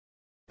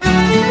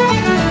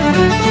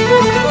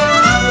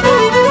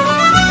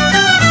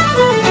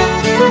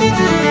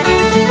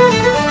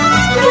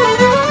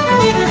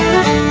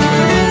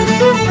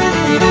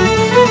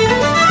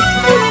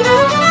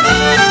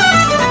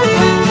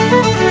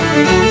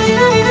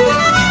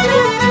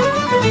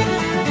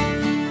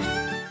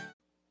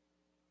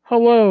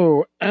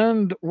Hello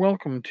and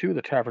welcome to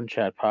the Tavern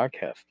Chat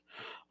podcast.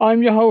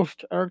 I'm your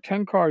host, Eric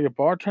Tenkar, your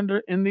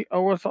bartender in the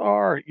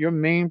OSR, your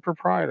main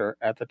proprietor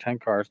at the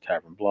Tenkar's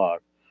Tavern blog.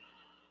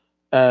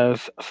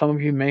 As some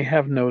of you may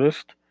have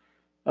noticed,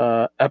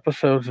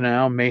 episodes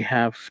now may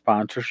have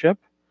sponsorship.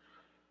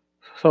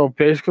 So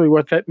basically,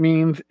 what that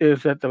means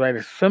is that by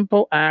the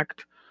simple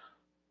act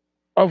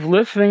of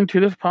listening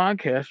to this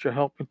podcast, you're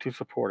helping to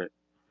support it.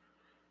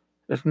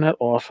 Isn't that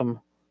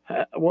awesome?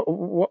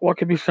 What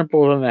could be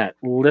simpler than that?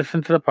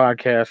 Listen to the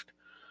podcast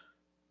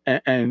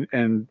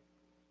and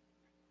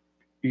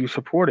you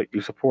support it.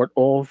 You support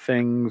all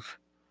things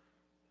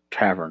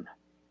tavern.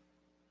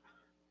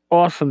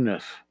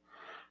 Awesomeness.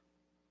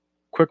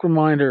 Quick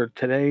reminder,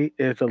 today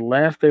is the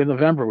last day of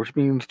November, which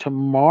means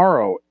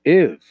tomorrow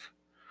is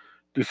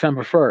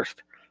December 1st,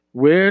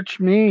 which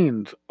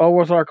means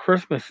OSR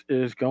Christmas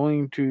is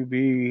going to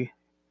be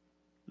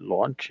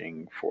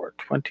launching for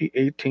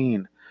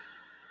 2018.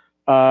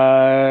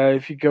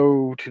 If you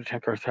go to the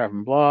Tenkar's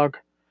Tavern blog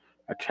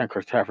at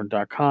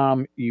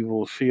tenkarstavern.com, you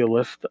will see a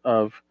list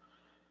of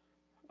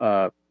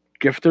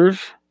gifters,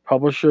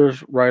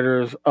 publishers,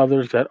 writers,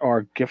 others that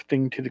are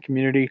gifting to the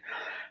community.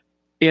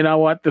 You know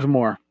what? There's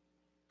more.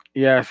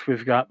 Yes,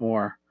 we've got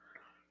more.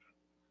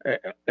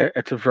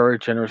 It's a very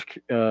generous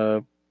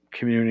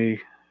community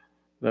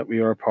that we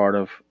are a part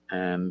of,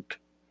 and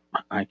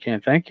I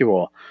can't thank you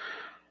all.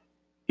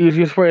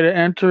 Easiest way to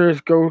enter is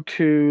go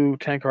to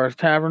Tenkar's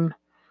Tavern.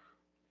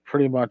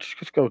 Pretty much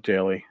just go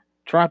daily.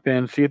 Drop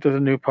in, see if there's a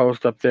new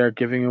post up there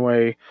giving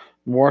away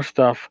more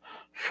stuff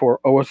for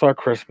OSR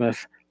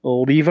Christmas.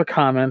 Leave a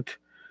comment,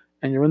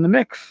 and you're in the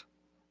mix.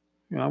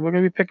 You know, we're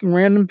going to be picking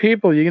random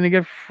people. You're going to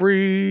get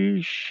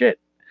free shit.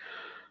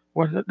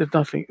 There's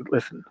nothing.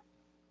 Listen,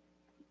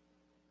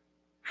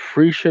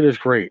 free shit is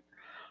great.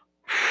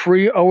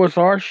 Free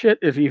OSR shit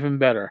is even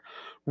better.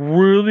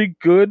 Really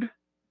good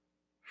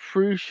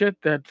free shit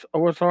that's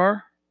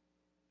OSR,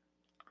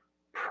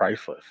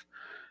 priceless.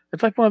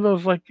 It's like one of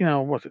those, like,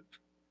 what's it?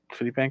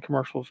 Citibank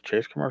commercials,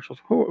 Chase commercials,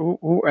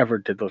 whoever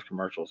did those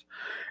commercials.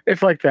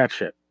 It's like that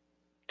shit,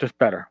 just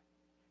better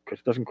because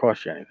it doesn't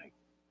cost you anything.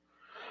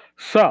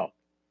 So,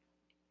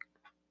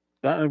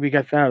 we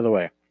got that out of the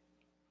way.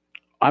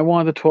 I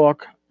wanted to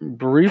talk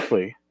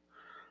briefly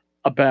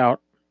about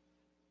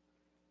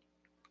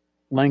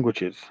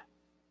languages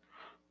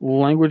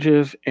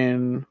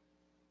in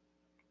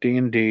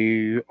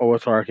D&D,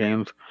 OSR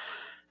games,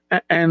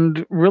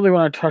 and really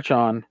what I touch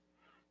on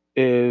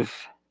is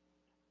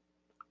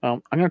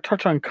I'm going to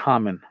touch on the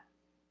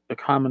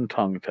common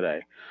tongue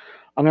today.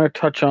 I'm going to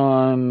touch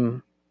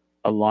on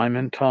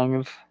alignment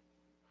tongues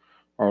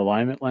or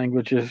alignment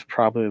languages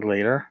probably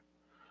later,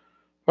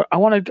 but I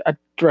want to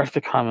address the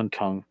common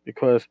tongue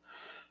because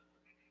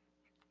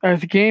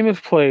as the game is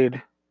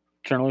played,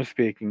 generally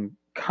speaking,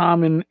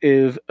 common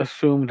is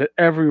assumed that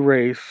every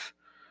race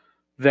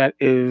that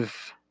is,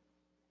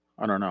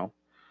 I don't know,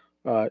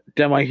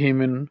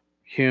 demi-human,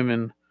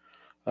 human,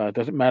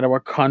 doesn't matter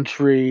what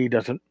country,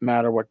 doesn't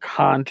matter what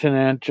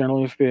continent,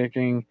 generally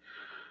speaking,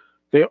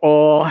 they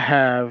all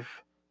have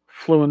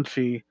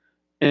fluency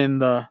in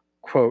the,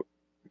 quote,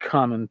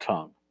 common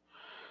tongue.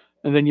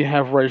 And then you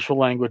have racial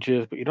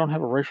languages, but you don't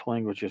have a racial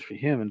languages for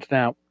humans.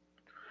 Now,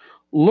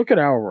 look at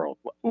our world.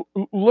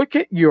 Look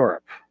at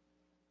Europe,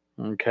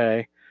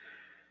 okay?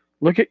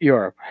 Look at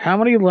Europe. How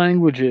many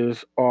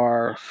languages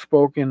are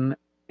spoken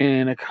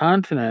in a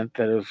continent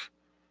that is,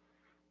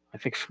 I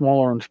think,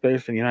 smaller in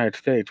space than the United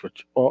States,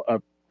 which,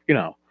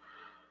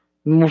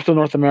 most of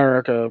North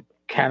America,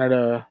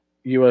 Canada,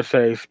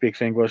 USA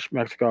speaks English.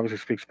 Mexico obviously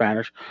speaks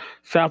Spanish.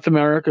 South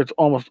America, it's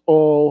almost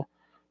all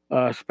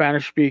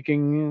Spanish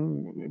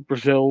speaking,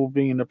 Brazil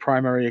being the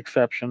primary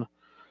exception.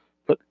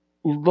 But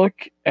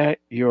look at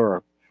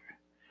Europe.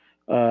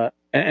 And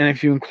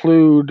if you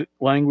include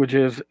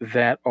languages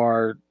that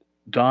are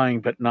dying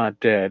but not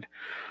dead,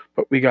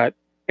 but we got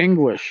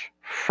English,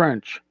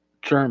 French,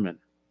 German,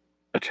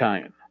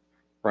 Italian,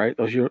 right?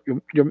 Those are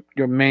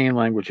your main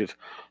languages.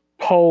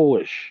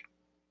 Polish,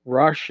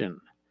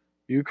 Russian,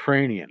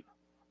 Ukrainian,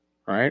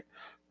 right?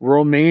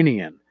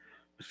 Romanian,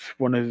 it's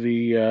one of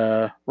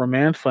the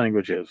Romance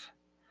languages.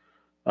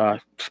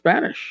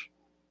 Spanish.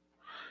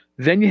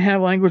 Then you have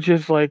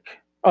languages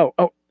like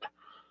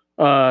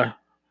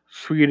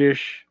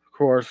Swedish, of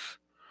course,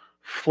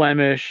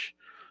 Flemish,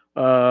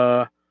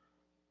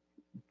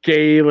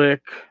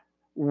 Gaelic,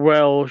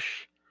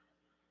 Welsh,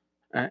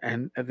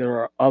 and there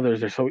are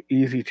others. They're so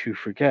easy to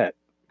forget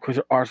because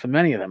there are so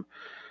many of them.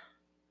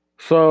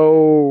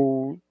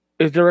 So,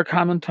 is there a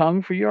common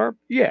tongue for Europe?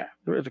 Yeah,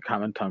 there is a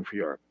common tongue for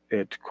Europe.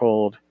 It's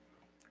called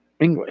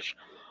English.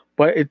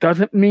 But it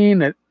doesn't mean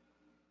that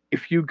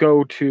if you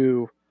go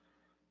to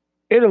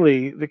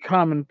Italy, the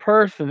common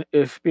person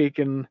is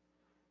speaking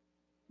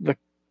the,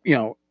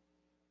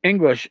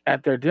 English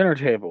at their dinner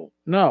table.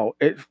 No,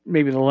 it's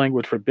maybe the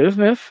language for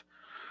business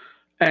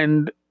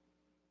and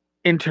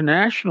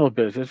international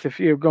business. If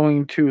you're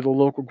going to the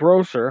local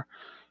grocer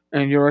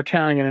and you're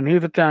Italian and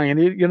he's Italian,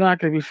 you're not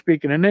going to be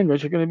speaking in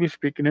English. You're going to be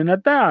speaking in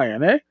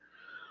Italian, eh?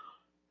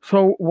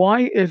 So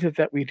why is it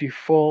that we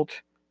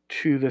default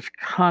to this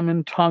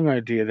common tongue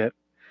idea that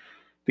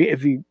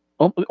the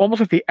almost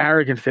like the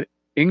arrogance that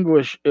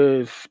English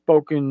is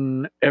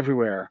spoken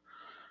everywhere?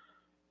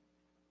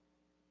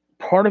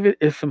 Part of it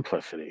is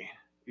simplicity.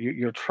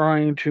 You're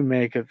trying to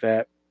make it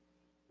that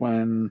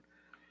when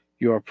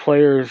your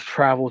players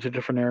travel to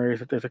different areas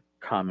that there's a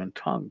common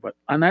tongue. But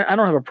and I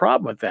don't have a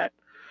problem with that.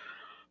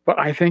 But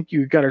I think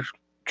you got to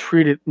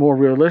treat it more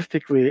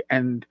realistically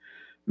and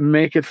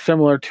make it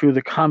similar to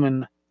the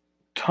common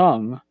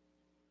tongue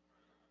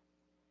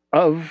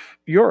of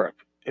Europe.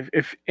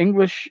 If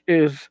English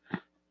is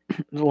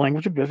the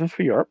language of business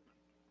for Europe,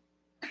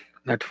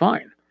 that's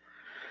fine.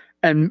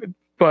 And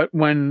but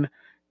when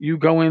you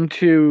go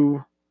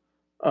into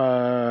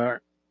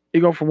you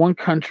go from one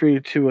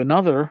country to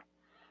another,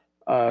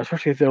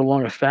 especially if they're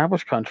long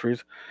established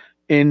countries,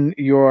 in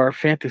your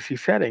fantasy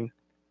setting,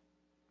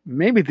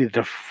 maybe the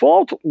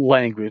default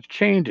language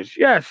changes.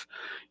 Yes,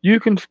 you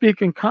can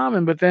speak in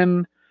common, but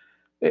then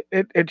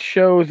it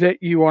shows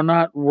that you are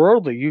not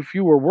worldly. If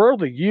you were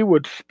worldly, you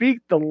would speak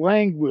the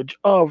language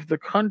of the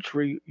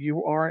country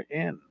you are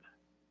in.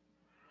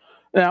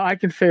 Now, I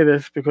can say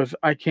this because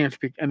I can't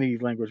speak any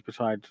language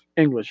besides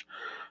English.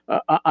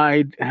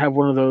 I have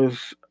one of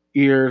those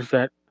ears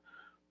that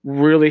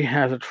really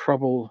has a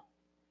trouble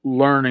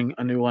learning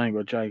a new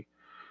language. I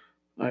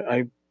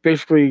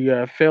basically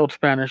failed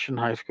Spanish in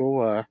high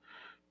school,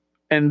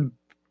 and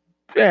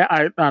yeah,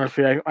 I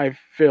honestly I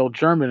failed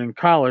German in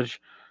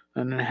college,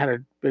 and then had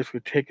to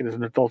basically take it as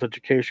an adult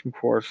education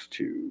course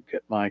to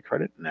get my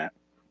credit in that.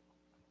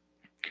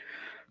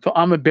 So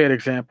I'm a bad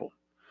example.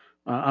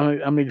 I'm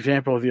an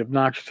example of the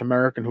obnoxious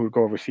American who would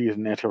go overseas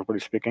and ask everybody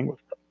to speak English.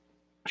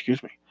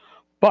 Excuse me,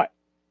 but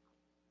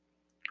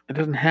it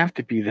doesn't have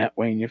to be that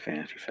way in your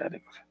fantasy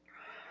settings.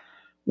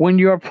 When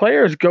your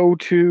players go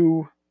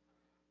to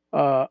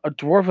a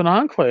dwarven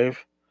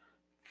enclave,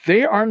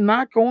 they are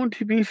not going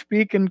to be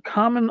speaking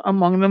common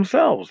among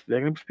themselves.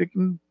 They're going to be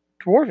speaking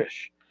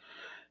dwarvish.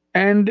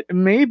 And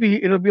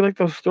maybe it'll be like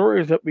those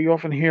stories that we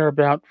often hear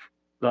about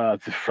the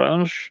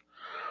French,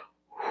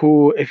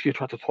 who, if you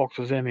try to talk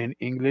to them in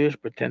English,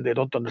 pretend they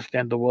don't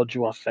understand the words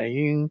you are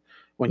saying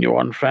when you're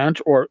in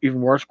French, or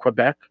even worse,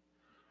 Quebec.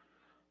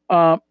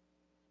 Uh,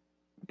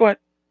 but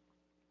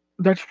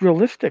that's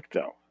realistic,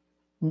 though.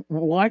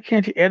 Why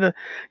can't you add a?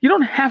 You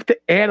don't have to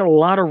add a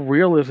lot of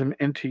realism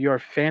into your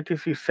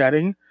fantasy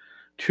setting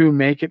to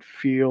make it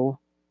feel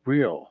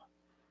real.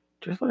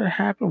 Just let it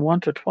happen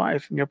once or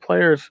twice, and your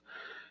players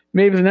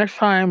maybe the next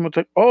time it's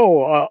like,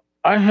 oh,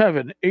 I have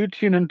an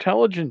 18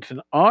 intelligence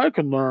and I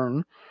can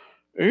learn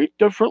 8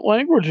 different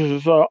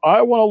languages.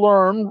 I want to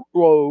learn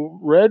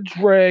Red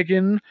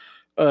Dragon,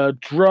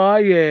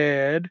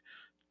 Dryad,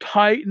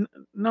 Titan.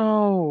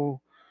 No,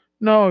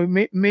 no.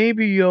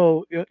 Maybe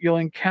you'll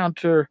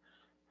encounter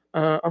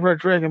a Red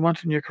Dragon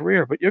once in your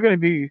career, but you're going to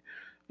be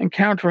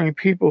encountering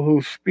people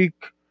who speak.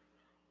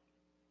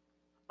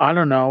 I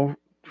don't know,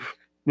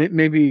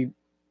 maybe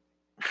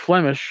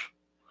Flemish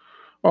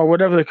or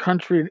whatever the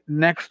country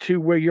next to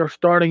where your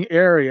starting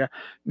area,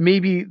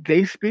 maybe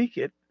they speak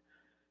it.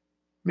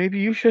 Maybe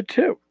you should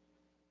too.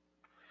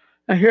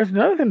 Now, here's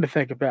another thing to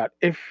think about.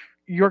 If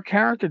your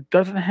character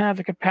doesn't have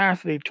the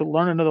capacity to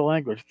learn another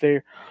language,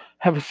 they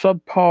have a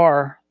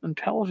subpar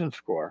intelligence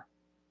score,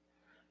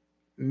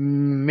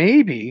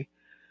 maybe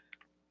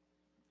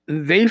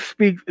they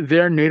speak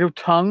their native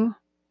tongue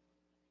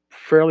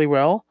fairly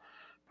well,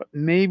 but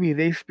maybe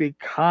they speak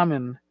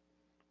common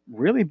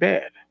really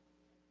bad.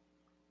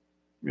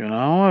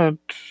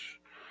 It's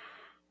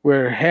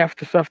where half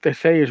the stuff they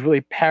say is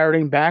really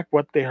parroting back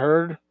what they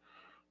heard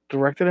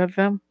directed at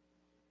them.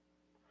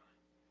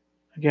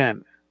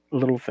 Again,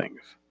 little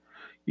things.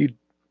 You,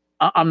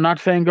 I'm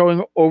not saying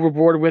going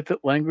overboard with it.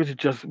 Language is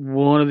just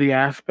one of the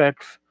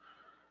aspects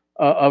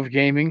of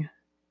gaming,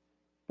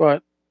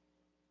 but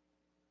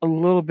a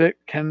little bit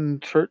can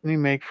certainly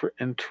make for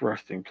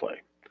interesting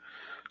play.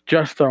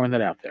 Just throwing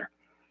that out there.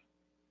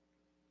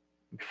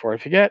 Before I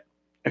forget,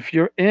 if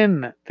you're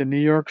in the New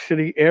York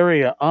City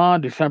area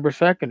on December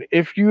 2nd,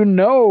 if you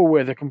know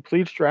where the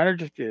Complete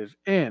Strategist is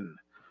in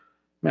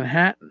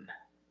Manhattan,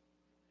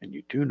 and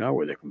you do know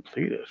where the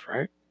Complete is,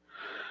 right?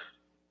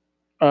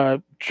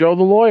 Joe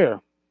the lawyer,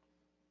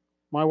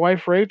 my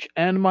wife Rach,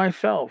 and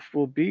myself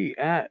will be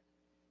at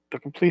the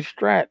Complete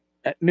Strat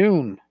at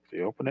noon.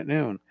 They open at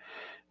noon.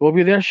 We'll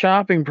be there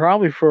shopping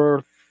probably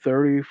for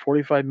 30,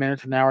 45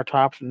 minutes, an hour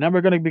tops. And then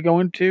we're going to be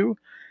going to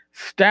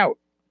Stout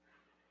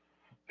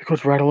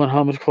because Rattle and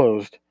Hum is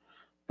closed.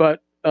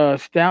 But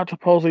Stout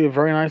supposedly a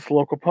very nice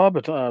local pub.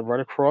 It's right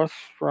across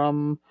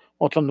from,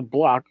 well, it's on the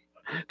block.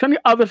 It's on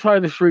the other side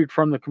of the street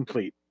from the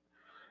Complete.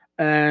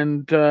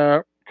 And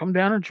come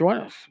down and join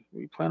us.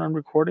 We plan on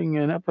recording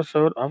an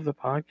episode of the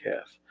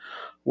podcast.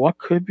 What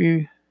could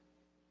be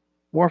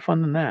more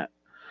fun than that?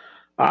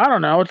 I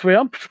don't know. It's the way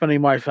I'm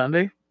spending my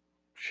Sunday.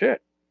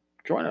 Shit.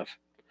 Join us.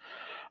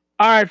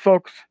 All right,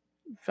 folks.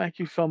 Thank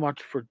you so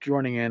much for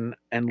joining in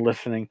and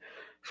listening,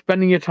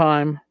 spending your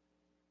time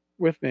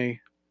with me.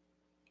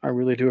 I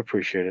really do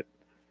appreciate it.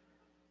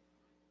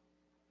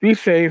 Be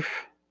safe.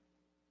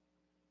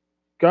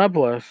 God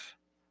bless.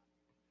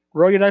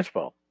 Roll your dice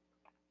well.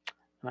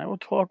 And I will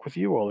talk with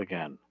you all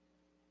again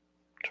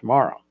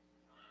tomorrow.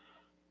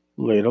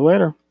 Later,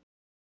 later.